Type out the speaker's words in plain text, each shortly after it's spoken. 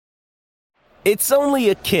It's only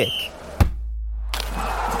a kick,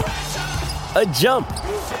 a jump,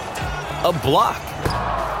 a block.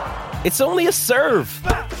 It's only a serve.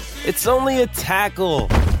 It's only a tackle,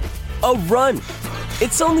 a run.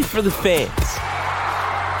 It's only for the fans.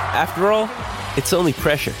 After all, it's only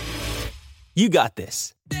pressure. You got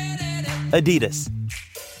this. Adidas.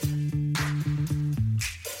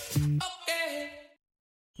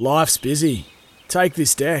 Life's busy. Take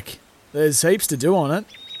this deck. There's heaps to do on it,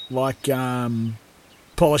 like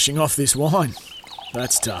polishing off this wine.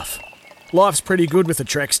 That's tough. Life's pretty good with a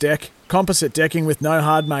Trex deck. Composite decking with no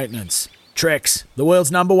hard maintenance. Trex, the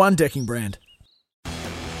world's #1 decking brand.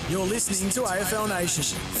 You're listening to AFL Nation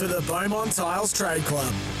for the Beaumont Tiles Trade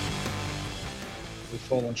Club. We've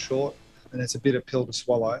fallen short, and it's a bitter pill to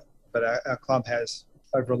swallow, but our club has,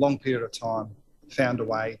 over a long period of time, found a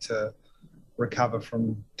way to recover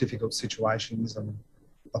from difficult situations, and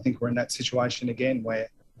I think we're in that situation again where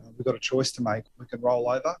we've got a choice to make. We can roll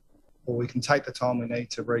over, or we can take the time we need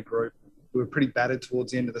to regroup. We were pretty battered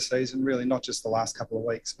towards the end of the season, really not just the last couple of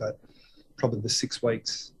weeks, but probably the 6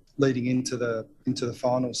 weeks leading into the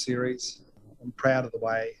final series. I'm proud of the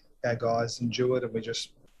way our guys endured, and we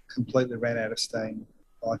just completely ran out of steam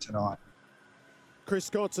by tonight. Chris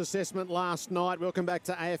Scott's assessment last night. Welcome back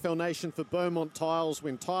to AFL Nation for Beaumont Tiles.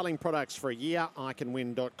 Win tiling products for a year.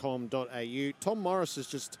 iCanWin.com.au. Tom Morris has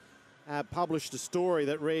just published a story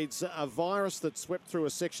that reads, a virus that swept through a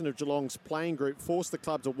section of Geelong's playing group forced the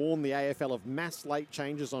club to warn the AFL of mass late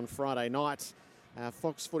changes on Friday night.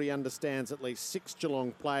 Fox Footy understands at least 6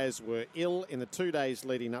 Geelong players were ill in the 2 days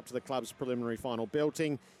leading up to the club's preliminary final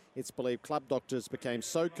belting. It's believed club doctors became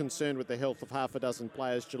so concerned with the health of half a dozen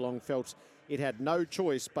players, Geelong felt it had no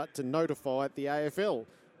choice but to notify the AFL,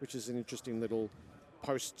 which is an interesting little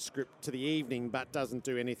postscript to the evening, but doesn't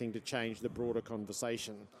do anything to change the broader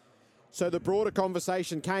conversation. So the broader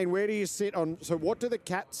conversation, Kane, where do you sit on, so what do the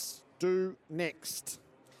Cats do next?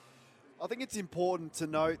 I think it's important to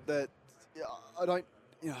note that I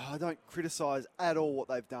don't criticise at all what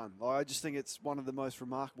they've done. I just think it's one of the most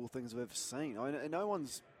remarkable things I've ever seen. No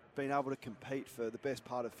one's been able to compete for the best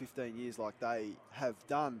part of 15 years like they have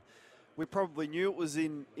done. We probably knew it was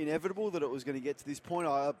inevitable that it was going to get to this point.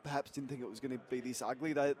 I perhaps didn't think it was going to be this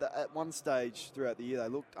ugly. They at one stage throughout the year, they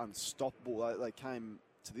looked unstoppable. They came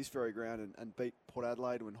to this very ground and beat Port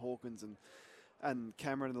Adelaide when Hawkins and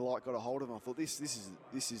Cameron and the like got a hold of them. I thought this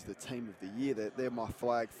is the team of the year. They're my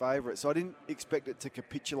flag favourite. So I didn't expect it to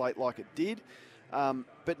capitulate like it did.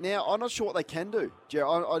 But now I'm not sure what they can do, Jerry.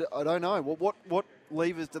 I don't know. What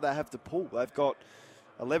levers do they have to pull? They've got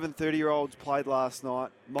 11 30-year-olds played last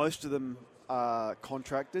night. Most of them are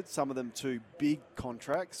contracted. Some of them to big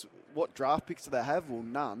contracts. What draft picks do they have? Well,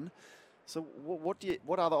 none. So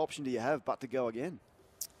what other option do you have but to go again?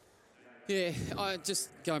 Yeah, just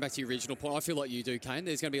going back to your original point, I feel like you do, Kane.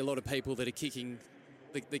 There's going to be a lot of people that are kicking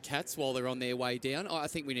the Cats while they're on their way down. I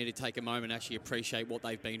think we need to take a moment and actually appreciate what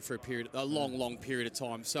they've been for a long period of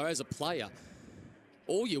time. So as a player,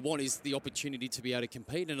 all you want is the opportunity to be able to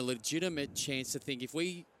compete and a legitimate chance to think if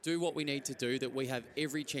we do what we need to do, that we have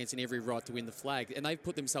every chance and every right to win the flag. And they've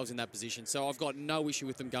put themselves in that position. So I've got no issue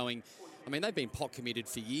with them going. I mean, they've been pot committed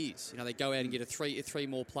for years. They go out and get three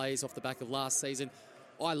more players off the back of last season.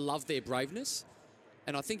 I love their braveness.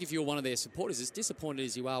 And I think if you're one of their supporters, as disappointed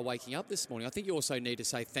as you are waking up this morning, I think you also need to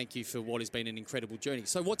say thank you for what has been an incredible journey.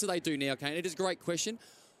 So what do they do now, Kane? It is a great question.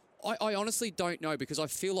 I honestly don't know, because I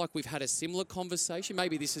feel like we've had a similar conversation.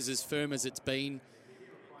 Maybe this is as firm as it's been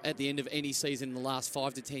at the end of any season in the last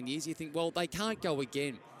 5 to 10 years. You think, well, they can't go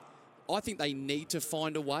again. I think they need to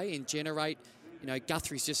find a way and generate,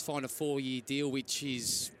 Guthrie's just signed a 4-year deal, which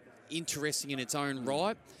is interesting in its own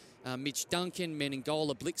right. Mitch Duncan,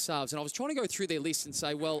 Menengola, Blixarves. And I was trying to go through their list and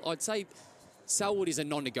say, well, I'd say Selwood is a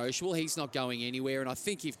non-negotiable. He's not going anywhere. And I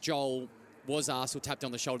think if Joel was asked or tapped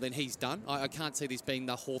on the shoulder, then he's done. I can't see this being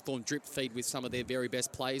the Hawthorn drip feed with some of their very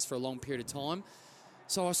best players for a long period of time.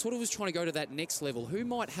 So I sort of was trying to go to that next level. Who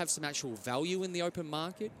might have some actual value in the open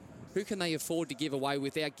market? Who can they afford to give away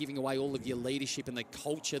without giving away all of your leadership and the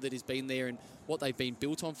culture that has been there and what they've been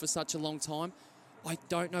built on for such a long time? I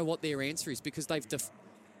don't know what their answer is, because they've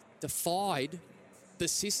defied the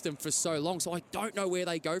system for so long. So I don't know where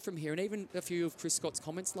they go from here. And even a few of Chris Scott's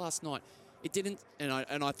comments last night, it didn't, and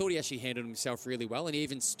I thought he actually handled himself really well, and he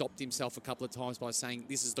even stopped himself a couple of times by saying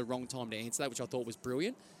this is the wrong time to answer that, which I thought was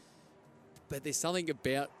brilliant. But there's something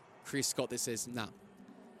about Chris Scott that says, nah,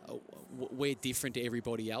 we're different to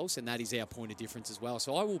everybody else, and that is our point of difference as well.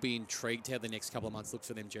 So I will be intrigued how the next couple of months look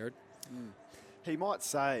for them, Jared. He might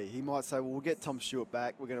say, well, we'll get Tom Stewart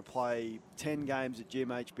back. We're going to play 10 games at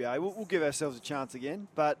GMHBA. We'll give ourselves a chance again.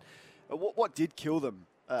 But what did kill them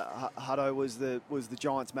Hutto, was the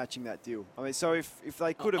Giants matching that deal. I mean, so if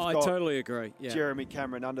they could have I got totally agree. Yeah. Jeremy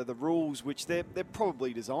Cameron under the rules, which they're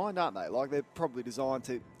probably designed, aren't they? Like, they're probably designed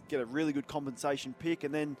to get a really good compensation pick,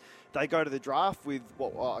 and then they go to the draft with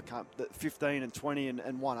 15 and 20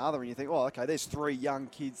 and one other, and you think, oh, okay, there's 3 young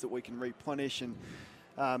kids that we can replenish, and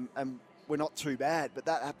we're not too bad, but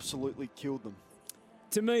that absolutely killed them.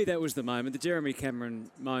 To me, that was the moment. The Jeremy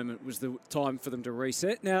Cameron moment was the time for them to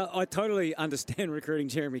reset. Now, I totally understand recruiting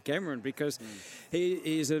Jeremy Cameron because he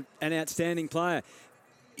is an outstanding player.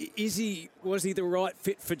 Was he the right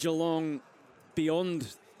fit for Geelong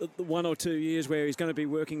beyond the 1 or 2 years where he's going to be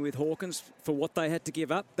working with Hawkins for what they had to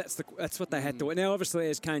give up? That's what they had to. Now, obviously,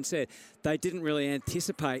 as Kane said, they didn't really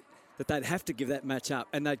anticipate that they'd have to give that match up,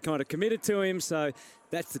 and they'd kind of committed to him, so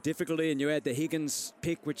that's the difficulty. And you add the Higgins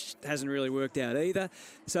pick, which hasn't really worked out either.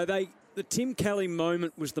 So the Tim Kelly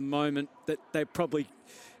moment was the moment that they probably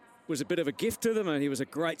was a bit of a gift to them, and he was a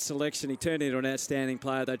great selection. He turned into an outstanding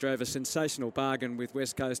player. They drove a sensational bargain with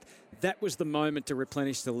West Coast. That was the moment to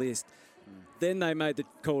replenish the list. Then they made the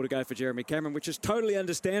call to go for Jeremy Cameron, which is totally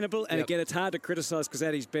understandable. And again, it's hard to criticise because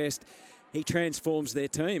at his best, he transforms their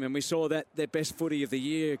team. And we saw that their best footy of the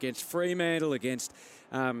year against Fremantle, against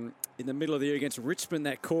in the middle of the year against Richmond,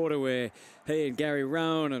 that quarter where he and Gary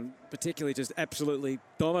Rowan and particularly just absolutely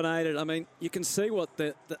dominated. I mean, you can see what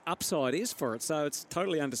the upside is for it. So it's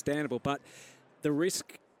totally understandable. But the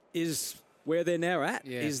risk is where they're now at,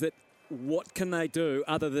 is that what can they do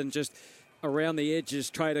other than just around the edges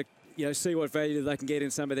try to see what value they can get in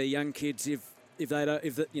some of their young kids if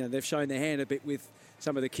they've shown their hand a bit with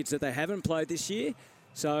some of the kids that they haven't played this year.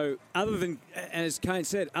 So other than, as Kane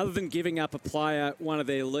said, other than giving up a player, one of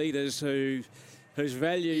their leaders whose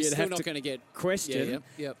value you'd have to get question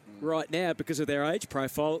right now because of their age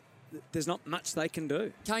profile, there's not much they can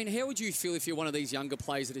do. Kane, how would you feel if you're one of these younger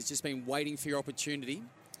players that has just been waiting for your opportunity?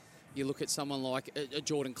 You look at someone like a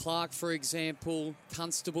Jordan Clark, for example,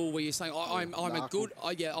 Constable, where you're saying, I'm a good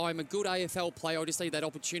AFL player, I just need that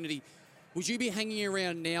opportunity. Would you be hanging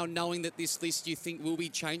around now knowing that this list you think will be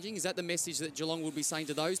changing? Is that the message that Geelong would be saying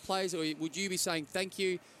to those players? Or would you be saying, thank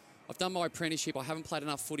you, I've done my apprenticeship, I haven't played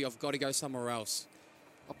enough footy, I've got to go somewhere else?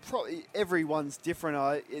 Probably everyone's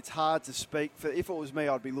different. It's hard to speak. If it was me,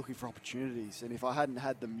 I'd be looking for opportunities. And if I hadn't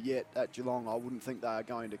had them yet at Geelong, I wouldn't think they are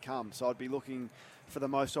going to come. So I'd be looking for the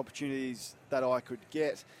most opportunities that I could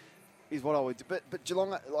get is what I would do. But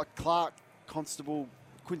Geelong, like Clark, Constable,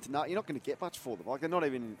 Quinton, you're not going to get much for them. Like they're not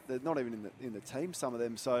even in the team, some of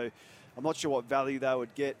them. So I'm not sure what value they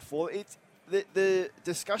would get for it. The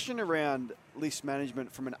discussion around list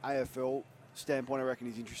management from an AFL standpoint, I reckon,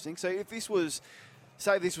 is interesting. So if this was,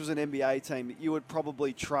 say, this was an NBA team, you would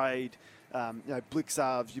probably trade.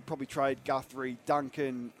 Blixarves, you'd probably trade Guthrie,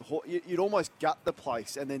 Duncan. You'd almost gut the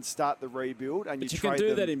place and then start the rebuild. And but you can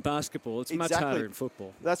do that in basketball. It's much harder in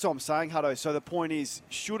football. That's what I'm saying, Hutto. So the point is,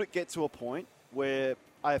 should it get to a point where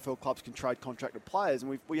AFL clubs can trade contracted players,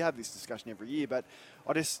 and we have this discussion every year, but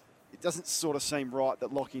it doesn't sort of seem right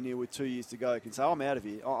that Lachie Neale with 2 years to go can say, I'm out of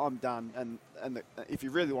here, I'm done. And if he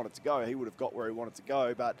really wanted to go, he would have got where he wanted to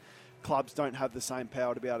go, but clubs don't have the same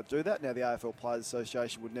power to be able to do that. Now, the AFL Players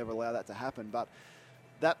Association would never allow that to happen. But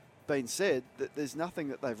that being said, there's nothing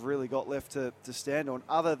that they've really got left to stand on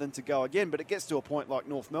other than to go again. But it gets to a point like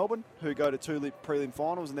North Melbourne, who go to 2 prelim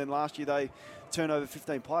finals, and then last year they turn over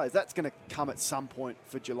 15 players. That's going to come at some point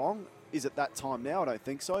for Geelong. Is it that time now? I don't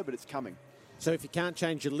think so, but it's coming. So if you can't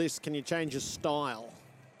change your list, can you change your style?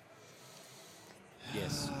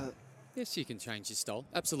 Yes. Yes, you can change your style.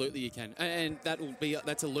 Absolutely, you can, and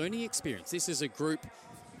that's a learning experience. This is a group.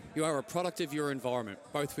 You are a product of your environment,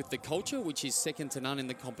 both with the culture, which is second to none in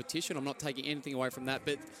the competition. I'm not taking anything away from that,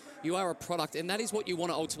 but you are a product, and that is what you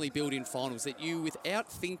want to ultimately build in finals. That you,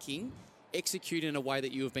 without thinking, execute in a way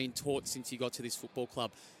that you have been taught since you got to this football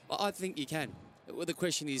club. I think you can. Well, the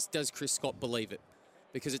question is, does Chris Scott believe it?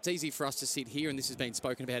 Because it's easy for us to sit here, and this has been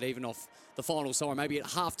spoken about even off the final side, maybe at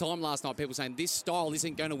half-time last night, people saying this style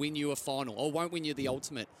isn't going to win you a final or won't win you the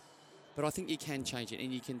ultimate. But I think you can change it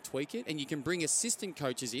and you can tweak it, and you can bring assistant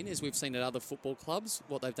coaches in, as we've seen at other football clubs,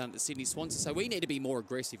 what they've done at the Sydney Swans, to say we need to be more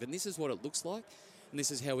aggressive, and this is what it looks like, and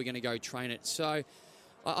this is how we're going to go train it. So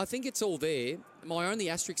I think it's all there. My only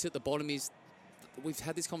asterisk at the bottom is we've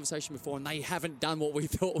had this conversation before, and they haven't done what we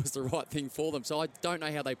thought was the right thing for them. So I don't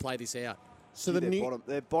know how they play this out. So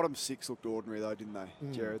their bottom 6 looked ordinary though, didn't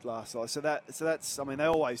they, Jared, last night? So that's I mean, they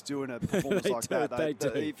always do in a performance like that. They do.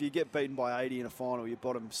 If you get beaten by 80 in a final, your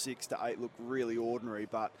bottom 6 to 8 look really ordinary.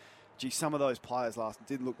 But some of those players last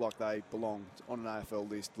did look like they belonged on an AFL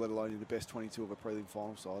list, let alone in the best 22 of a prelim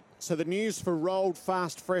final side. So the news for rolled,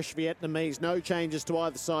 fast, fresh Vietnamese. No changes to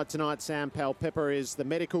either side tonight. Sam Powell-Pepper is the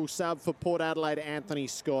medical sub for Port Adelaide. Anthony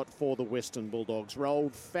Scott for the Western Bulldogs.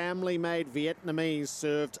 Rolled, family-made Vietnamese,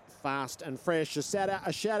 served fast and fresh. A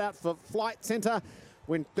shout out for Flight Centre.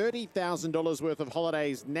 Win $30,000 worth of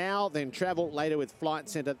holidays now, then travel later with Flight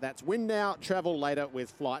Centre. That's win now, travel later with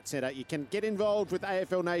Flight Centre. You can get involved with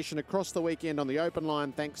AFL Nation across the weekend on the open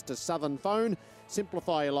line thanks to Southern Phone.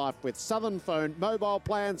 Simplify your life with Southern Phone mobile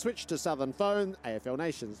plan. Switch to Southern Phone. AFL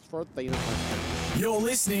Nation's for Athena. You're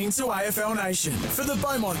listening to AFL Nation for the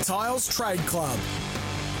Beaumont Tiles Trade Club.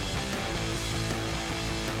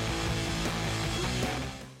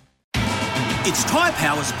 It's Tyre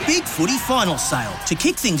Power's Big Footy Final Sale. To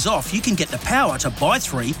kick things off, you can get the power to buy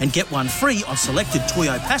 3 and get 1 free on selected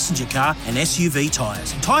Toyo passenger car and SUV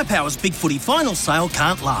tyres. Tyre Power's Big Footy Final Sale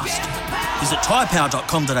can't last. Visit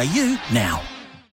tyrepower.com.au now.